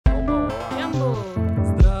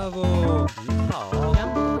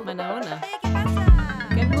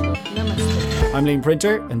I'm Liam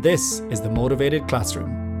Printer, and this is The Motivated Classroom.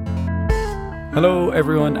 Hello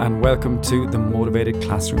everyone, and welcome to the Motivated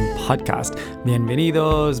Classroom podcast.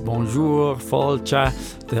 Bienvenidos, bonjour, folcha,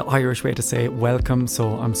 the Irish way to say welcome. So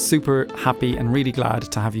I'm super happy and really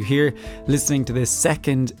glad to have you here listening to this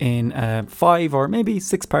second in a 5 or maybe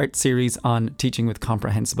 6-part series on teaching with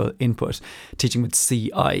comprehensible input, teaching with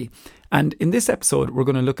CI. And in this episode, we're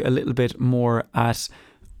going to look a little bit more at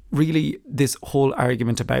really this whole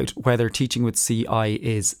argument about whether teaching with CI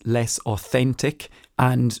is less authentic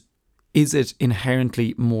and is it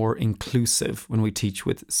inherently more inclusive when we teach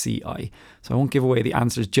with CI? So I won't give away the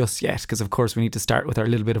answers just yet because, of course, we need to start with our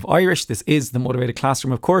little bit of Irish. This is the Motivated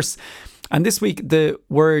Classroom, of course. And this week, the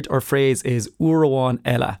word or phrase is Uaráin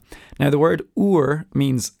Ella. Now, the word Uar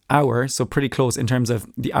means hour, so pretty close in terms of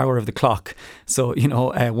the hour of the clock. So,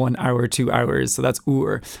 1 hour, 2 hours. So that's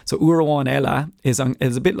Uar. So Uaráin Ella is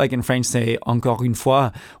a bit like in French, say, encore une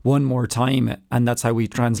fois, one more time. And that's how we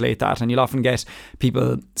translate that. And you'll often get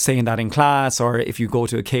people saying that in class, or if you go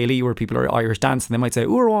to a Céilí where people are Irish dancing, they might say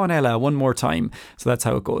Uaráin Ella, one more time. So that's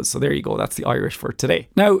how it goes. So there you go. That's the Irish for today.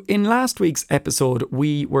 Now, in last week's episode,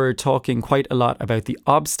 we were talking quite a lot about the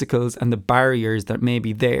obstacles and the barriers that may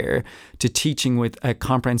be there to teaching with a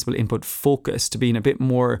comprehensible input focus, to being a bit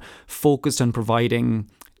more focused on providing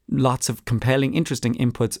lots of compelling, interesting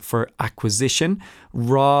inputs for acquisition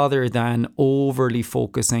rather than overly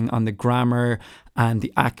focusing on the grammar and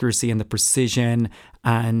the accuracy and the precision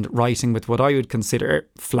and writing with what I would consider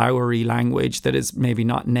flowery language that is maybe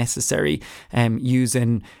not necessary,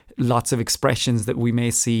 using lots of expressions that we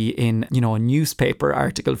may see in, a newspaper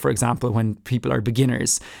article, for example, when people are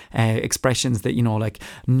beginners, expressions that, like,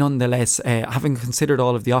 nonetheless, having considered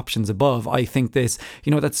all of the options above, I think this,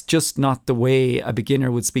 that's just not the way a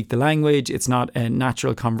beginner would speak the language. It's not a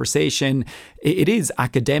natural conversation. It is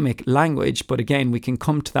academic language, but again, we can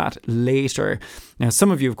come to that later. Now,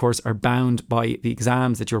 some of you, of course, are bound by the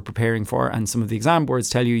exams that you're preparing for, and some of the exam boards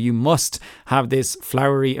tell you must have this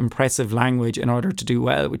flowery, impressive language in order to do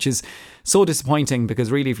well, which is so disappointing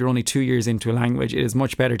because really, if you're only 2 years into a language, it is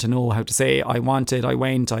much better to know how to say I wanted, I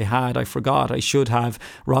went, I had, I forgot, I should have,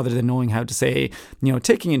 rather than knowing how to say,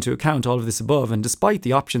 taking into account all of this above. And despite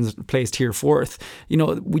the options placed here forth,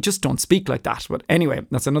 we just don't speak like that. But anyway,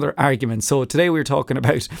 that's another argument. So today we're talking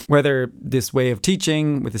about whether this way of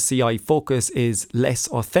teaching with a CI focus is less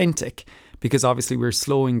authentic, because obviously we're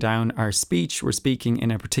slowing down our speech. We're speaking in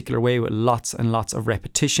a particular way with lots and lots of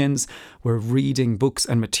repetitions. We're reading books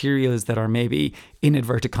and materials that are maybe, in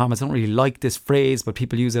inverted commas, I don't really like this phrase, but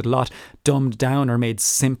people use it a lot, dumbed down or made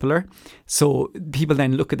simpler. So people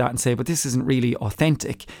then look at that and say, but this isn't really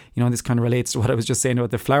authentic. This kind of relates to what I was just saying about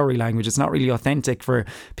the flowery language. It's not really authentic for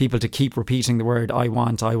people to keep repeating the word I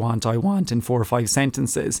want, I want, I want in 4 or 5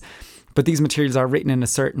 sentences. But these materials are written in a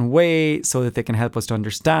certain way so that they can help us to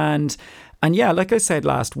understand. And yeah, like I said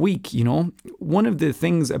last week, one of the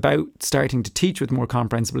things about starting to teach with more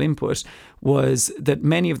comprehensible input was that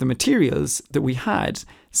many of the materials that we had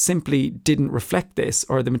simply didn't reflect this,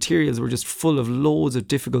 or the materials were just full of loads of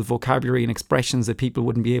difficult vocabulary and expressions that people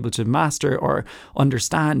wouldn't be able to master or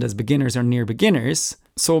understand as beginners or near beginners.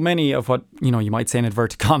 So many of what, you might say in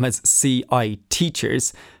inverted commas, CI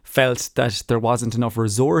teachers felt that there wasn't enough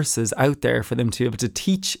resources out there for them to be able to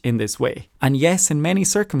teach in this way. And yes, in many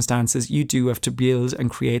circumstances, you do have to build and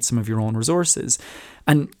create some of your own resources.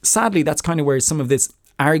 And sadly, that's kind of where some of these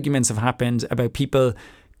arguments have happened about people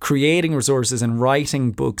creating resources and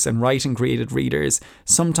writing books and writing graded readers.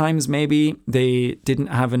 Sometimes maybe they didn't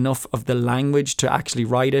have enough of the language to actually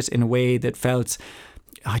write it in a way that felt,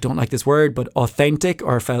 I don't like this word, but authentic,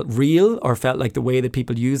 or felt real, or felt like the way that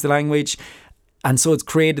people use the language. And so it's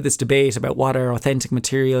created this debate about what are authentic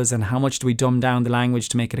materials and how much do we dumb down the language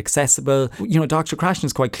to make it accessible. Dr. Krashen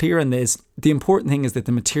is quite clear on this. The important thing is that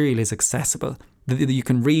the material is accessible, that you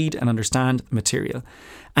can read and understand the material.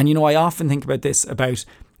 And, I often think about this,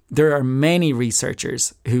 there are many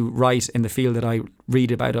researchers who write in the field that I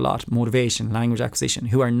read about a lot, motivation, language acquisition,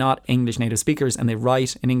 who are not English native speakers, and they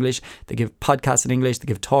write in English, they give podcasts in English, they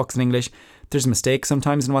give talks in English. There's mistakes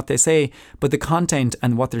sometimes in what they say, but the content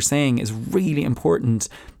and what they're saying is really important.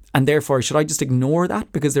 And therefore, should I just ignore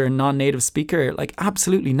that because they're a non-native speaker? Like,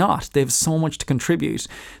 absolutely not. They have so much to contribute.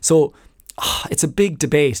 So it's a big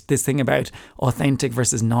debate, this thing about authentic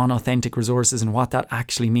versus non-authentic resources and what that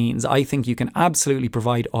actually means. I think you can absolutely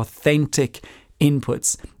provide authentic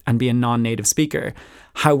inputs and be a non-native speaker.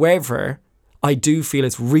 However, I do feel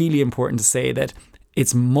it's really important to say that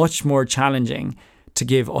it's much more challenging to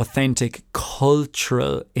give authentic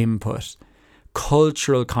cultural input,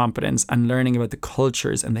 cultural competence, and learning about the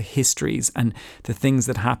cultures and the histories and the things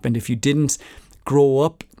that happened. If you didn't grow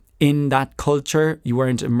up in that culture. You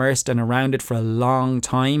weren't immersed and around it for a long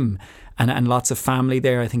time. And lots of family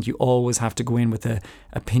there. I think you always have to go in with a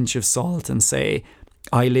pinch of salt and say,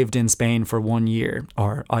 I lived in Spain for 1 year,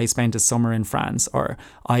 or I spent a summer in France, or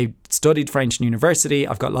I studied French in university.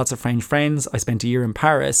 I've got lots of French friends. I spent a year in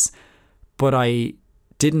Paris, but I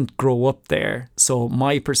didn't grow up there. So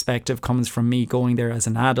my perspective comes from me going there as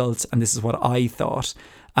an adult, and this is what I thought,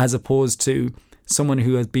 as opposed to someone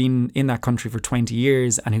who has been in that country for 20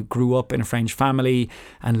 years and who grew up in a French family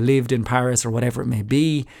and lived in Paris or whatever it may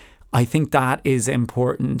be. I think that is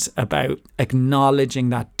important about acknowledging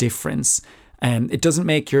that difference. It doesn't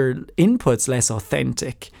make your inputs less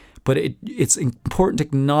authentic, but it's important to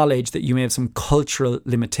acknowledge that you may have some cultural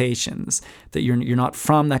limitations, that you're not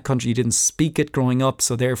from that country, you didn't speak it growing up,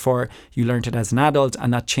 so therefore you learnt it as an adult,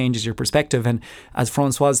 and that changes your perspective. And as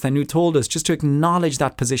Francoise Thanou told us, just to acknowledge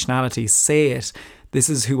that positionality, say it. This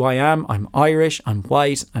is who I am. I'm Irish, I'm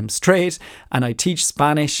white, I'm straight, and I teach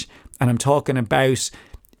Spanish, and I'm talking about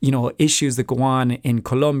issues that go on in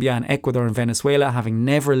Colombia and Ecuador and Venezuela, having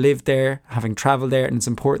never lived there, having travelled there. And it's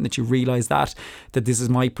important that you realise that this is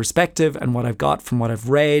my perspective and what I've got from what I've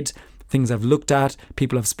read, things I've looked at,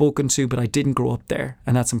 people I've spoken to, but I didn't grow up there.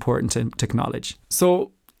 And that's important to acknowledge.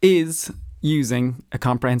 So is using a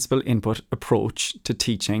comprehensible input approach to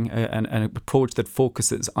teaching, an approach that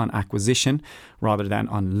focuses on acquisition rather than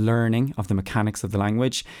on learning of the mechanics of the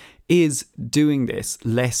language, is doing this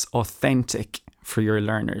less authentic for your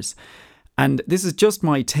learners? And this is just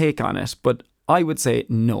my take on it, but I would say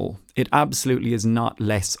no, it absolutely is not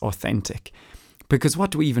less authentic. Because what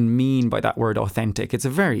do we even mean by that word authentic? It's a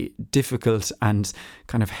very difficult and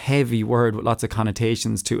kind of heavy word with lots of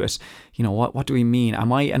connotations to it. What do we mean?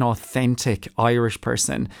 Am I an authentic Irish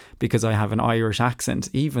person because I have an Irish accent,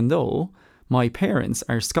 even though my parents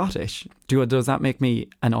are Scottish? Does that make me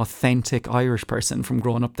an authentic Irish person from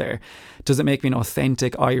growing up there? Does it make me an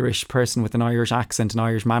authentic Irish person with an Irish accent and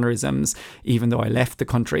Irish mannerisms, even though I left the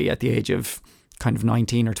country at the age of kind of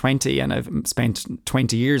 19 or 20 and I've spent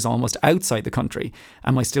 20 years almost outside the country?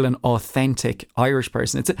 Am I still an authentic Irish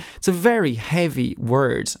person? It's a very heavy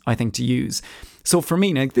word, I think, to use. So for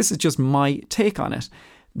me, now, this is just my take on it,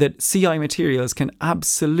 that CI materials can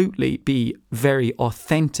absolutely be very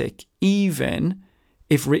authentic, even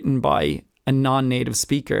if written by a non-native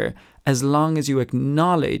speaker, as long as you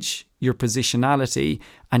acknowledge your positionality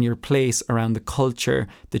and your place around the culture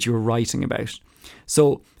that you're writing about.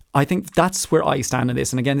 So I think that's where I stand on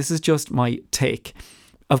this. And again, this is just my take.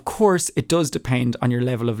 Of course, it does depend on your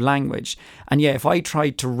level of language. And yeah, if I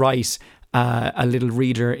tried to write a little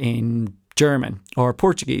reader in German or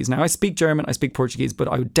Portuguese. Now, I speak German, I speak Portuguese, but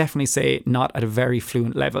I would definitely say not at a very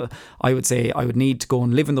fluent level. I would say I would need to go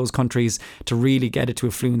and live in those countries to really get it to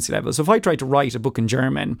a fluency level. So if I tried to write a book in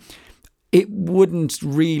German, it wouldn't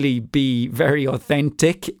really be very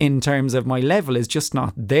authentic in terms of my level is just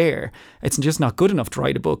not there. It's just not good enough to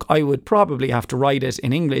write a book. I would probably have to write it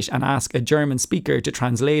in English and ask a German speaker to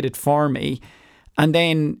translate it for me. And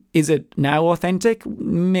then, is it now authentic?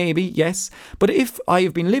 Maybe, yes. But if I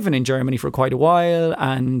have been living in Germany for quite a while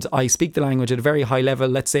and I speak the language at a very high level,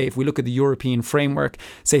 let's say if we look at the European framework,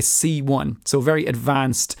 say C1, so very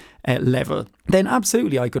advanced level, then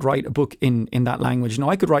absolutely I could write a book in that language. Now,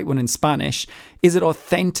 I could write one in Spanish. Is it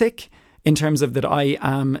authentic in terms of that I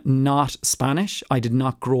am not Spanish? I did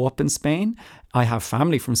not grow up in Spain. I have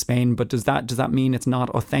family from Spain, but does that mean it's not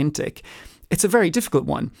authentic? It's a very difficult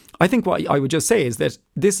one. I think what I would just say is that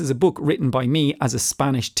this is a book written by me as a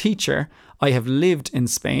Spanish teacher. I have lived in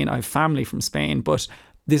Spain. I have family from Spain, but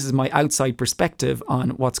this is my outside perspective on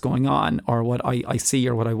what's going on or what I see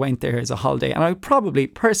or what I went there as a holiday. And I would probably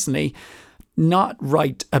personally not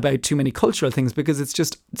write about too many cultural things because it's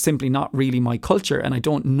just simply not really my culture and I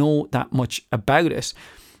don't know that much about it.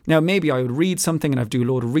 Now, maybe I would read something and I'd do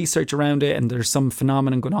a load of research around it and there's some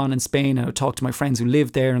phenomenon going on in Spain and I would talk to my friends who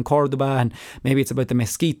live there in Cordoba and maybe it's about the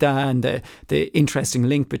mezquita and the interesting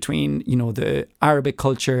link between, the Arabic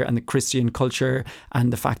culture and the Christian culture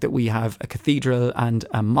and the fact that we have a cathedral and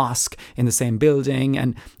a mosque in the same building,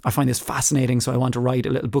 and I find this fascinating, so I want to write a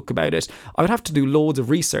little book about it. I would have to do loads of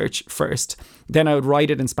research first, then I would write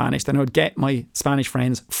it in Spanish, then I would get my Spanish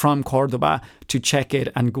friends from Cordoba to check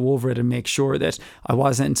it and go over it and make sure that I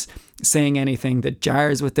wasn't saying anything that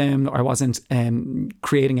jars with them, or I wasn't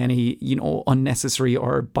creating any, unnecessary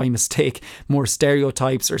or by mistake more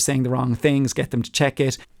stereotypes or saying the wrong things, get them to check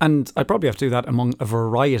it. And I'd probably have to do that among a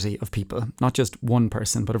variety of people, not just one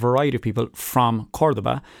person, but a variety of people from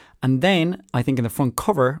Cordoba. And then I think in the front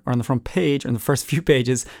cover or on the front page or in the first few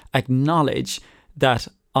pages, acknowledge that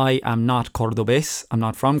I am not Cordobés, I'm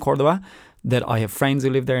not from Cordoba, that I have friends who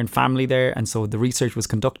live there and family there, and so the research was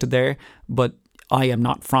conducted there, but I am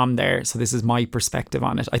not from there, so this is my perspective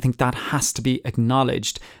on it. I think that has to be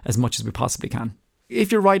acknowledged as much as we possibly can.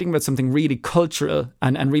 If you're writing about something really cultural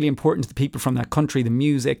and really important to the people from that country, the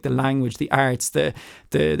music, the language, the arts, the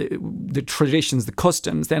traditions, the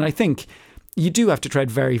customs, then I think you do have to tread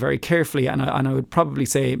very, very carefully. And I would probably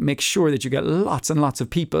say make sure that you get lots and lots of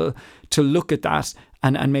people to look at that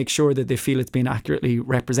and make sure that they feel it's been accurately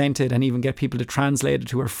represented, and even get people to translate it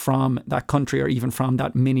who are from that country or even from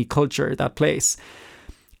that mini culture, that place.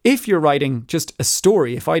 If you're writing just a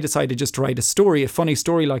story, if I decided just to write a story, a funny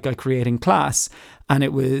story like I create in class, and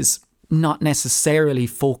it was not necessarily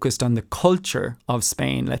focused on the culture of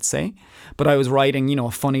Spain, let's say, but I was writing, a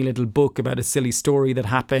funny little book about a silly story that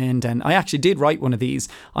happened. And I actually did write one of these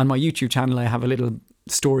on my YouTube channel. I have a little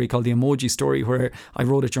story called the emoji story, where I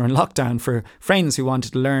wrote it during lockdown for friends who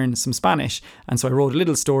wanted to learn some Spanish. And so I wrote a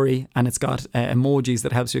little story, and it's got emojis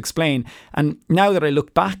that helps you explain. And now that I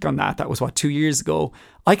look back on that was 2 years ago,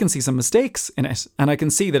 I can see some mistakes in it, and I can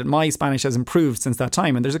see that my Spanish has improved since that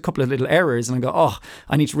time, and there's a couple of little errors, and I go,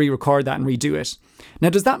 I need to re-record that and redo it. Now,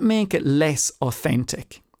 does that make it less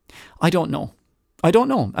authentic? I don't know,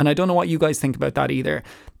 and I don't know what you guys think about that either.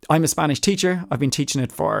 I'm a Spanish teacher. I've been teaching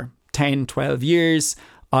it for 10, 12 years.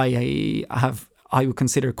 I would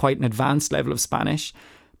consider quite an advanced level of Spanish,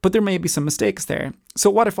 but there may be some mistakes there. So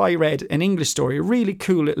what if I read an English story, a really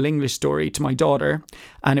cool little English story to my daughter,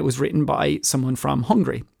 and it was written by someone from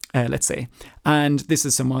Hungary, let's say. And this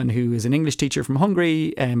is someone who is an English teacher from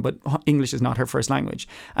Hungary, but English is not her first language.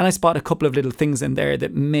 And I spot a couple of little things in there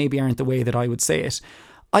that maybe aren't the way that I would say it.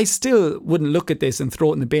 I still wouldn't look at this and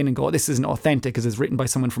throw it in the bin and go, this isn't authentic because it's written by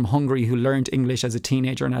someone from Hungary who learned English as a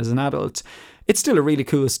teenager and as an adult. It's still a really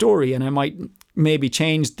cool story, and I might maybe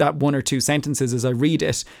change that one or two sentences as I read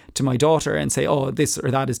it to my daughter and say, this or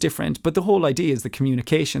that is different. But the whole idea is the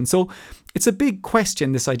communication. So it's a big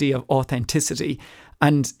question, this idea of authenticity.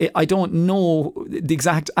 And I don't know the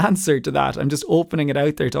exact answer to that. I'm just opening it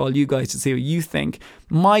out there to all you guys to see what you think.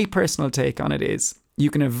 My personal take on it is, you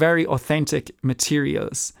can have very authentic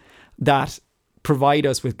materials that provide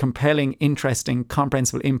us with compelling, interesting,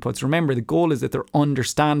 comprehensible inputs. Remember, the goal is that they're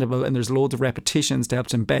understandable, and there's loads of repetitions to help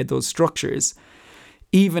to embed those structures,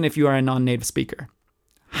 even if you are a non-native speaker.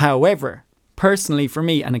 However, personally for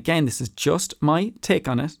me, and again, this is just my take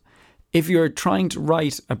on it, if you're trying to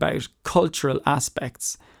write about cultural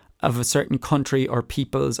aspects of a certain country or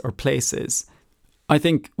peoples or places, I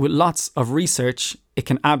think with lots of research, it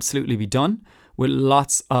can absolutely be done, with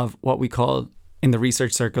lots of what we call in the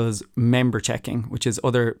research circles member checking, which is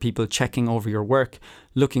other people checking over your work,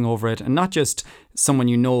 looking over it, and not just someone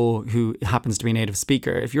you know who happens to be a native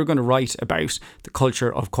speaker. If you're going to write about the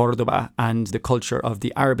culture of Cordoba and the culture of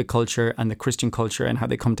the Arabic culture and the Christian culture and how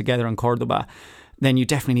they come together in Cordoba, then you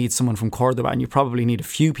definitely need someone from Cordoba, and you probably need a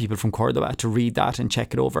few people from Cordoba to read that and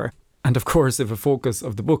check it over. And of course, if a focus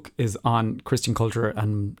of the book is on Christian culture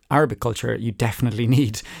and Arabic culture, you definitely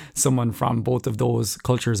need someone from both of those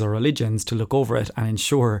cultures or religions to look over it and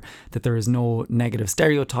ensure that there is no negative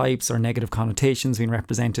stereotypes or negative connotations being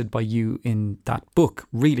represented by you in that book.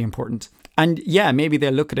 Really important. And yeah, maybe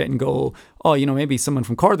they'll look at it and go, maybe someone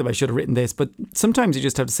from Cordoba should have written this. But sometimes you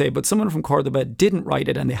just have to say, but someone from Cordoba didn't write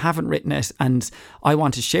it and they haven't written it. And I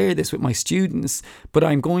want to share this with my students. But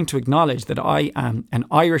I'm going to acknowledge that I am an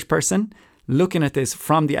Irish person looking at this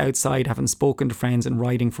from the outside, having spoken to friends and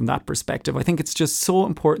writing from that perspective. I think it's just so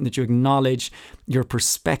important that you acknowledge your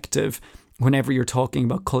perspective whenever you're talking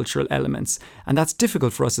about cultural elements. And that's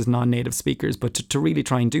difficult for us as non-native speakers, but to really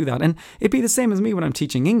try and do that. And it'd be the same as me when I'm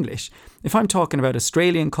teaching English. If I'm talking about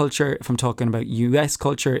Australian culture, if I'm talking about US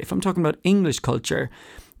culture, if I'm talking about English culture,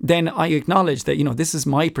 then I acknowledge that, this is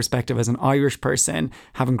my perspective as an Irish person,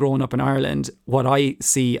 having grown up in Ireland. What I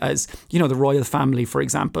see as, the royal family, for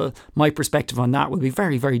example, my perspective on that will be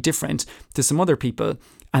very, very different to some other people.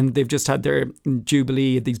 And they've just had their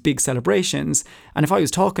jubilee, these big celebrations. And if I was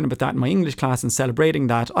talking about that in my English class and celebrating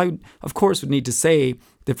that, I, of course, would need to say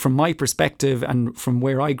that from my perspective and from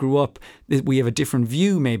where I grew up, we have a different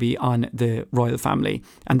view maybe on the royal family.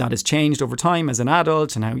 And that has changed over time as an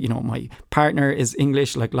adult. And now, my partner is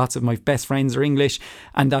English, like lots of my best friends are English.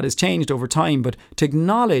 And that has changed over time. But to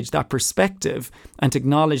acknowledge that perspective and to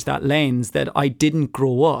acknowledge that lens that I didn't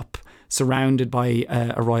grow up surrounded by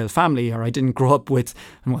a royal family, or I didn't grow up with,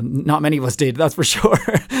 well, not many of us did, that's for sure.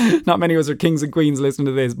 Not many of us are kings and queens listening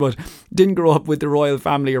to this, but didn't grow up with the royal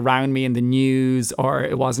family around me in the news, or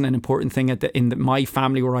it wasn't an important thing in my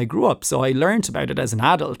family where I grew up. So I learned about it as an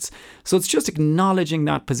adult. So it's just acknowledging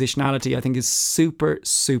that positionality, I think, is super,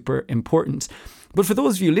 super important. But for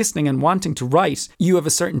those of you listening and wanting to write, you have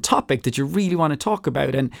a certain topic that you really want to talk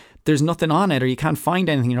about and there's nothing on it or you can't find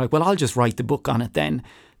anything. You're like, well, I'll just write the book on it then.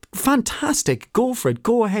 Fantastic. Go for it.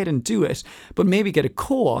 Go ahead and do it. But maybe get a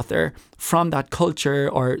co-author from that culture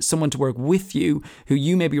or someone to work with you who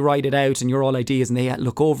you maybe write it out and you're all ideas and they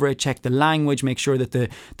look over it, check the language, make sure that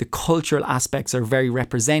the cultural aspects are very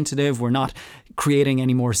representative. We're not creating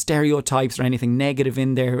any more stereotypes or anything negative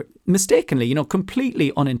in there mistakenly,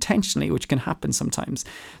 completely unintentionally, which can happen sometimes.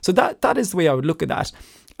 So that is the way I would look at that.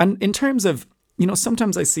 And in terms of,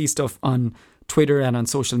 sometimes I see stuff on Twitter and on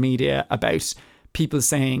social media about people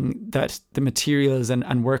saying that the materials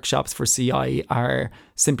and workshops for CI are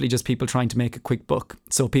simply just people trying to make a quick buck.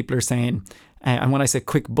 So people are saying, and when I say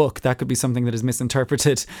quick buck, that could be something that is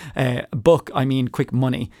misinterpreted. Buck, I mean quick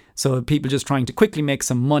money. So people just trying to quickly make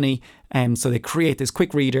some money. So they create this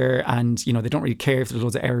quick reader and, they don't really care if there's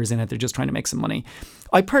loads of errors in it. They're just trying to make some money.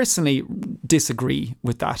 I personally disagree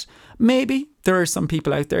with that. Maybe there are some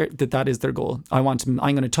people out there that is their goal. I'm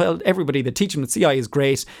going to tell everybody that teaching with CI is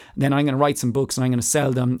great. Then I'm going to write some books and I'm going to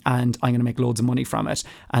sell them and I'm going to make loads of money from it.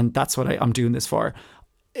 And that's what I'm doing this for.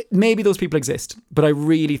 Maybe those people exist, but I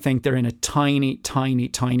really think they're in a tiny, tiny,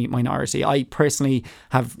 tiny minority. I personally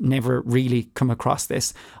have never really come across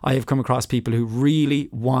this. I have come across people who really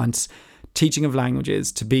want teaching of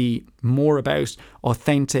languages to be more about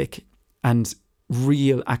authentic and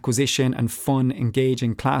real acquisition and fun,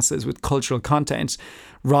 engaging classes with cultural content,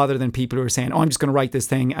 rather than people who are saying, I'm just going to write this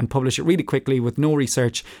thing and publish it really quickly with no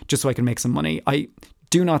research just so I can make some money. I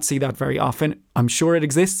do not see that very often. I'm sure it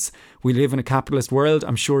exists. We live in a capitalist world.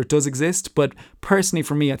 I'm sure it does exist. But personally,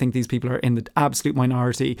 for me, I think these people are in the absolute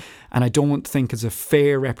minority. And I don't think it's a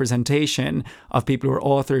fair representation of people who are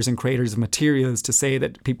authors and creators of materials to say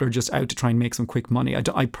that people are just out to try and make some quick money.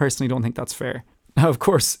 I personally don't think that's fair. Now, of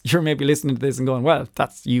course, you're maybe listening to this and going, well,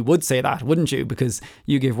 you would say that, wouldn't you? Because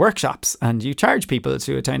you give workshops and you charge people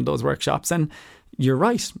to attend those workshops. And you're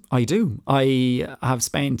right, I do. I have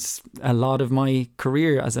spent a lot of my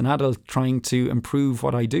career as an adult trying to improve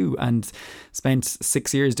what I do and spent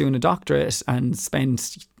 6 years doing a doctorate and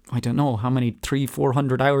spent, I don't know how many,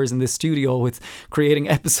 300-400 hours in this studio with creating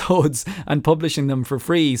episodes and publishing them for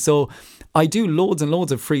free. So I do loads and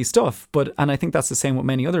loads of free stuff, and I think that's the same with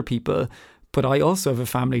many other people. But I also have a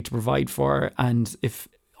family to provide for, and if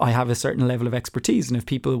I have a certain level of expertise, and if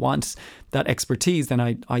people want that expertise, then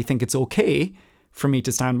I think it's okay for me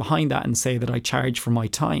to stand behind that and say that I charge for my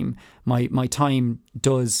time. My time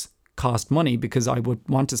does cost money because I would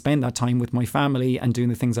want to spend that time with my family and doing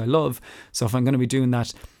the things I love. So if I'm going to be doing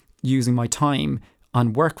that using my time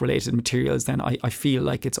on work-related materials, then I feel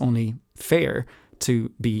like it's only fair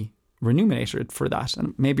to be remunerated for that.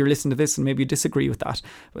 And maybe you're listening to this and maybe you disagree with that,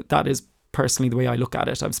 but that is personally the way I look at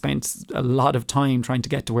it. I've spent a lot of time trying to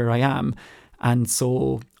get to where I am, and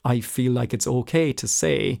so I feel like it's okay to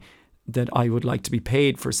say that I would like to be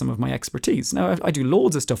paid for some of my expertise. Now, I do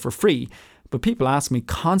loads of stuff for free, but people ask me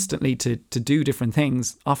constantly to do different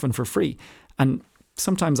things, often for free, and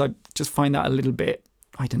sometimes I just find that a little bit,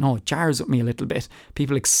 I don't know, it jars with me a little bit.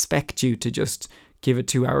 People expect you to just give a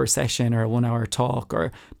 2-hour session or a 1-hour talk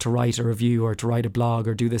or to write a review or to write a blog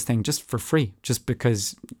or do this thing just for free, just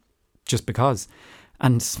because.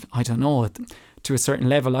 And I don't know, to a certain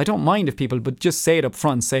level, I don't mind if people, but just say it up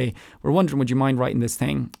front, say, we're wondering, would you mind writing this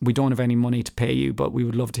thing? We don't have any money to pay you, but we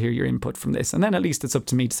would love to hear your input from this. And then at least it's up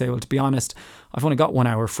to me to say, well, to be honest, I've only got 1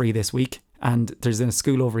 hour free this week. And there's a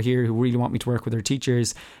school over here who really want me to work with their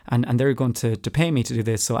teachers and they're going to pay me to do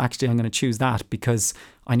this. So actually I'm going to choose that because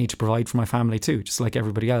I need to provide for my family too, just like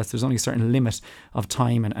everybody else. There's only a certain limit of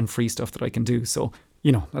time and free stuff that I can do. So,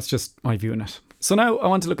 that's just my view on it. So now I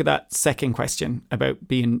want to look at that second question about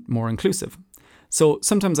being more inclusive. So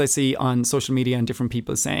sometimes I see on social media and different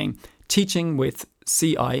people saying teaching with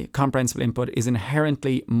CI, Comprehensible Input, is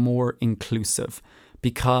inherently more inclusive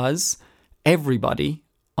because everybody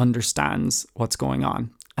understands what's going on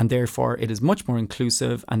and therefore it is much more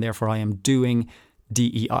inclusive and therefore I am doing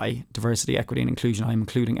DEI, diversity, equity and inclusion. I'm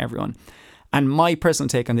including everyone. And my personal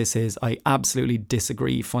take on this is I absolutely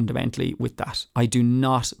disagree fundamentally with that. I do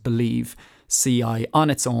not believe CI on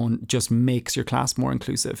its own just makes your class more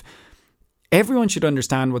inclusive. Everyone should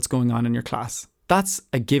understand what's going on in your class. That's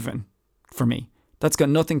a given for me. That's got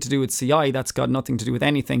nothing to do with CI. That's got nothing to do with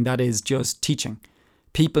anything. That is just teaching.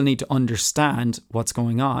 People need to understand what's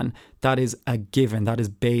going on. That is a given. That is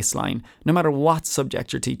baseline. No matter what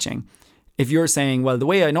subject you're teaching. If you're saying, well, the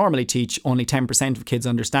way I normally teach, only 10% of kids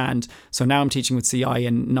understand. So now I'm teaching with CI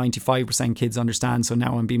and 95% kids understand. So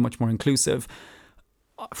now I'm being much more inclusive.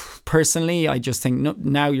 Personally, I just think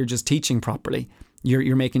now you're just teaching properly.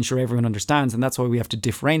 You're making sure everyone understands, and that's why we have to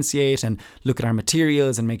differentiate and look at our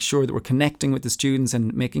materials and make sure that we're connecting with the students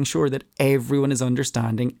and making sure that everyone is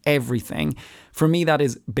understanding everything. For me, that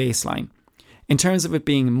is baseline. In terms of it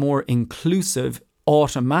being more inclusive,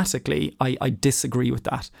 automatically, I disagree with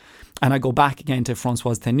that. And I go back again to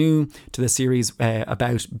Françoise Thenou, to the series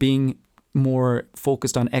about being more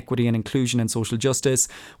focused on equity and inclusion and social justice.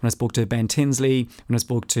 When I spoke to Ben Tinsley, when I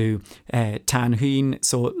spoke to Tan Huynh,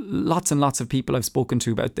 so lots and lots of people I've spoken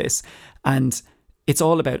to about this. And it's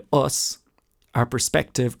all about us, our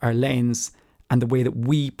perspective, our lens, and the way that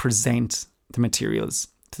we present the materials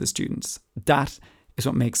to the students. That is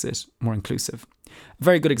what makes it more inclusive. A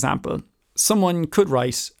very good example. Someone could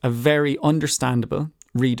write a very understandable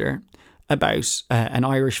reader about an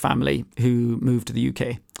Irish family who moved to the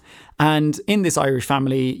UK. And in this Irish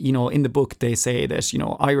family, in the book, they say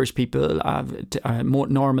that, Irish people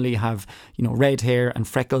normally have, red hair and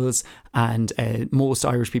freckles, and most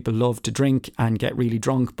Irish people love to drink and get really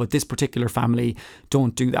drunk. But this particular family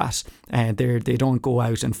don't do that. They don't go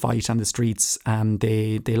out and fight on the streets.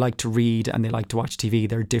 They like to read and they like to watch TV.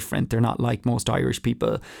 They're different. They're not like most Irish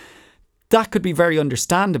people. That could be very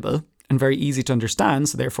understandable and very easy to understand.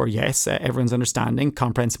 So therefore, yes, everyone's understanding.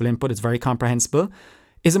 Comprehensible input is very comprehensible.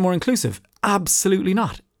 Is it more inclusive? Absolutely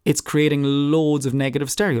not. It's creating loads of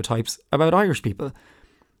negative stereotypes about Irish people.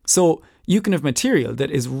 So you can have material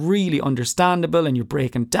that is really understandable and you're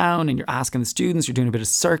breaking down and you're asking the students, you're doing a bit of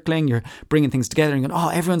circling, you're bringing things together and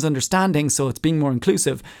going, everyone's understanding, so it's being more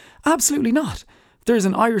inclusive. Absolutely not. If there's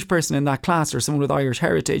an Irish person in that class or someone with Irish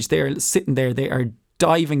heritage, they're sitting there, they are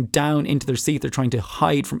diving down into their seat. They're trying to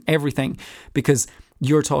hide from everything because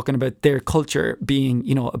you're talking about their culture being,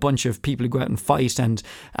 a bunch of people who go out and fight and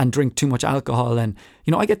drink too much alcohol. And,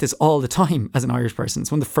 I get this all the time as an Irish person.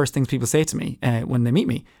 It's one of the first things people say to me when they meet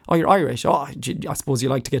me. Oh, you're Irish. Oh, I suppose you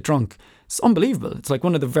like to get drunk. It's unbelievable. It's like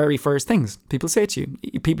one of the very first things people say to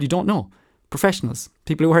you. People you don't know, professionals,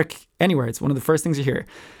 people who work anywhere. It's one of the first things you hear.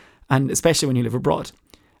 And especially when you live abroad.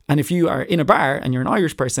 And if you are in a bar and you're an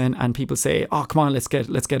Irish person and people say, oh, come on, let's get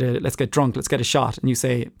drunk, let's get a shot. And you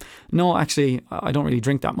say, no, actually, I don't really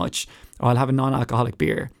drink that much. Or I'll have a non-alcoholic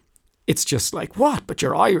beer. It's just like, what? But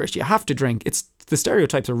you're Irish, you have to drink. The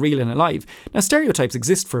stereotypes are real and alive. Now, stereotypes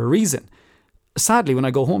exist for a reason. Sadly, when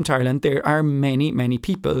I go home to Ireland, there are many, many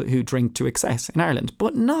people who drink to excess in Ireland,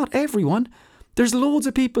 but not everyone. There's loads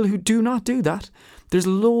of people who do not do that. There's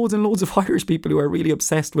loads and loads of Irish people who are really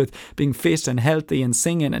obsessed with being fit and healthy and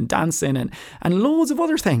singing and dancing and loads of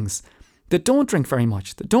other things that don't drink very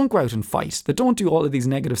much, that don't go out and fight, that don't do all of these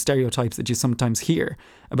negative stereotypes that you sometimes hear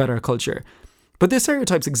about our culture. But the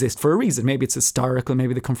stereotypes exist for a reason. Maybe it's historical,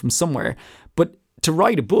 maybe they come from somewhere. But to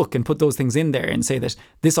write a book and put those things in there and say that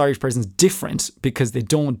this Irish person's different because they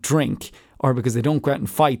don't drink or because they don't go out and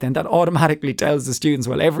fight, then that automatically tells the students,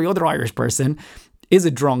 well, every other Irish person is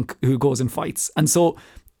a drunk who goes and fights. And so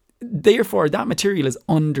therefore that material is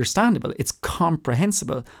understandable. It's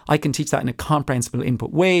comprehensible. I can teach that in a comprehensible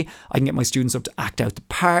input way. I can get my students up to act out the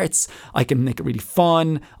parts. I can make it really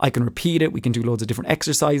fun. I can repeat it. We can do loads of different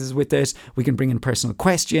exercises with it. We can bring in personal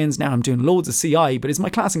questions. Now I'm doing loads of CI, but is my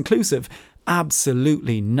class inclusive?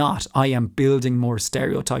 Absolutely not. I am building more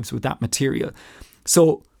stereotypes with that material.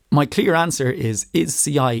 So my clear answer is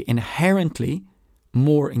CI inherently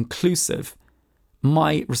more inclusive?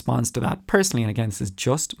 My response to that personally, and again, this is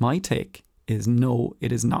just my take, is no,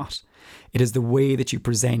 it is not. It is the way that you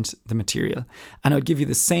present the material. And I would give you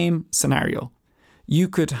the same scenario. You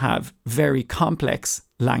could have very complex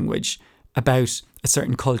language about a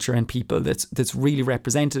certain culture and people that's really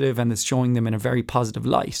representative and that's showing them in a very positive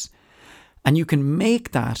light. And you can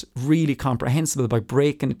make that really comprehensible by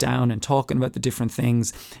breaking it down and talking about the different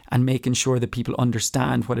things and making sure that people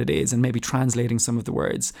understand what it is and maybe translating some of the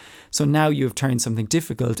words. So now you have turned something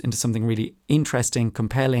difficult into something really interesting,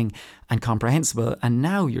 compelling and comprehensible. And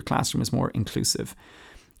now your classroom is more inclusive.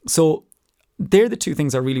 So they're the two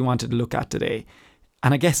things I really wanted to look at today.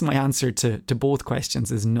 And I guess my answer to both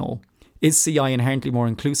questions is no. Is CI inherently more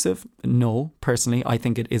inclusive? No, personally, I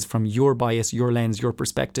think it is from your bias, your lens, your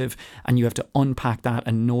perspective, and you have to unpack that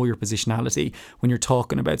and know your positionality when you're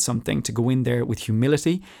talking about something, to go in there with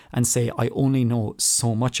humility and say, I only know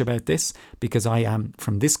so much about this because I am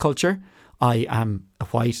from this culture. I am a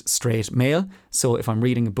white, straight male. So if I'm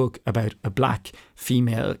reading a book about a black,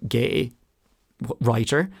 female, gay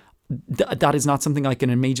writer, that is not something I can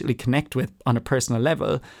immediately connect with on a personal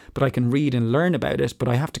level, but I can read and learn about it. But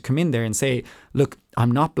I have to come in there and say, look, I'm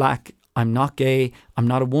not black, I'm not gay, I'm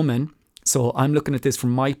not a woman. So I'm looking at this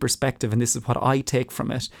from my perspective and this is what I take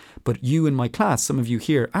from it. But you in my class, some of you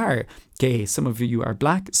here are gay, some of you are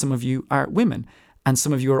black, some of you are women. And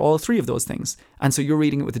some of you are all three of those things. And so you're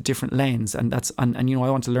reading it with a different lens. And I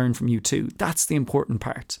want to learn from you too. That's the important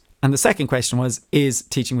part. And the second question was, is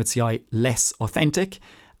teaching with CI less authentic?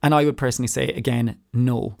 And I would personally say, again,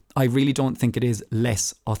 no. I really don't think it is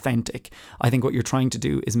less authentic. I think what you're trying to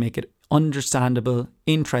do is make it understandable,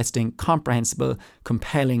 interesting, comprehensible,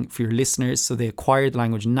 compelling for your listeners so they acquire the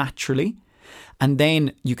language naturally. And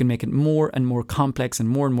then you can make it more and more complex and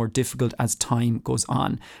more difficult as time goes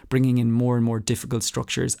on, bringing in more and more difficult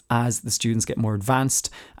structures as the students get more advanced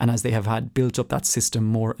and as they have had built up that system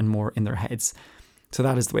more and more in their heads. So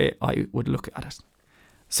that is the way I would look at it.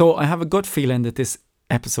 So I have a gut feeling that this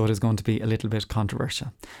episode is going to be a little bit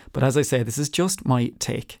controversial. But as I say, this is just my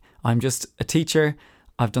take. I'm just a teacher.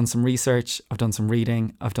 I've done some research, I've done some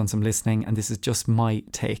reading, I've done some listening, and this is just my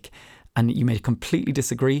take. And you may completely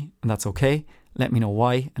disagree, and that's okay. Let me know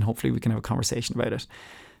why, and hopefully we can have a conversation about it.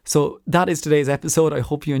 So that is today's episode. I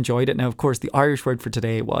hope you enjoyed it. Now, of course, the Irish word for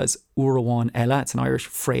today was Uaráin Ella. It's an Irish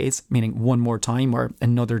phrase meaning one more time or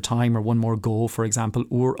another time or one more go, for example.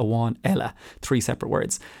 Uaráin Ella, 3 separate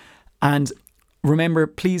words. And remember,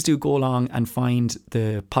 please do go along and find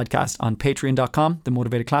the podcast on patreon.com, The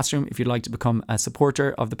Motivated Classroom, if you'd like to become a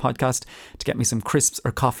supporter of the podcast, to get me some crisps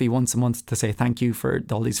or coffee once a month to say thank you for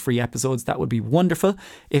all these free episodes. That would be wonderful.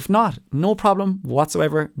 If not, no problem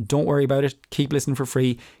whatsoever. Don't worry about it. Keep listening for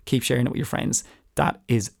free. Keep sharing it with your friends. That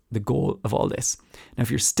is the goal of all this. Now, if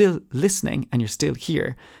you're still listening and you're still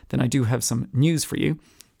here, then I do have some news for you.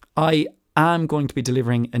 I am going to be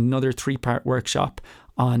delivering another 3-part workshop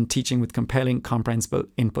on teaching with compelling, comprehensible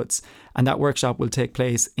inputs. And that workshop will take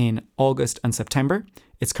place in August and September.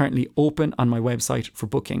 It's currently open on my website for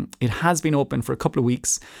booking. It has been open for a couple of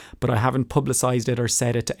weeks, but I haven't publicised it or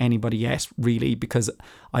said it to anybody yet, really, because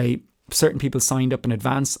certain people signed up in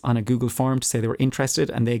advance on a Google form to say they were interested,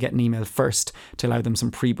 and they get an email first to allow them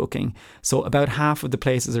some pre-booking. So about half of the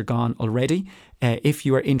places are gone already. If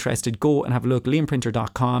you are interested, go and have a look,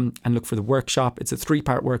 liamprinter.com, and look for the workshop. It's a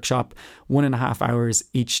 3-part workshop, 1.5 hours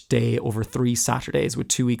each day over 3 Saturdays with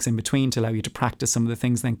 2 weeks in between to allow you to practice some of the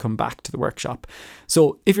things, then come back to the workshop.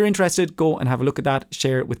 So if you're interested, go and have a look at that,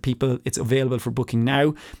 share it with people. It's available for booking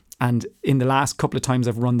now. And in the last couple of times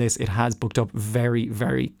I've run this, it has booked up very,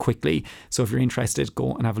 very quickly. So if you're interested,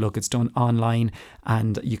 go and have a look. It's done online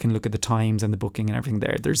and you can look at the times and the booking and everything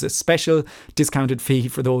there. There's a special discounted fee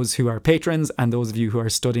for those who are patrons and those of you who are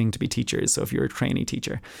studying to be teachers. So if you're a trainee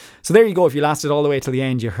teacher. So there you go. If you lasted all the way till the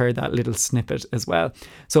end, you heard that little snippet as well.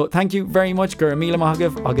 So thank you very much. Gur Mila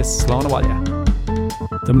Mahagav, August Slán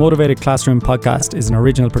Awalya. The Motivated Classroom podcast is an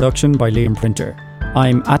original production by Liam Printer.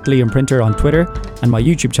 I'm at Liam Printer on Twitter, and my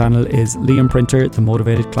YouTube channel is Liam Printer, The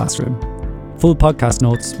Motivated Classroom. Full podcast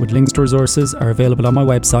notes with links to resources are available on my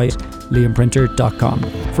website,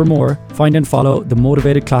 liamprinter.com. For more, find and follow the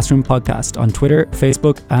Motivated Classroom podcast on Twitter,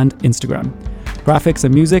 Facebook, and Instagram. Graphics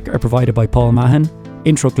and music are provided by Paul Mahan.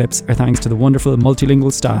 Intro clips are thanks to the wonderful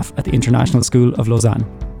multilingual staff at the International School of Lausanne.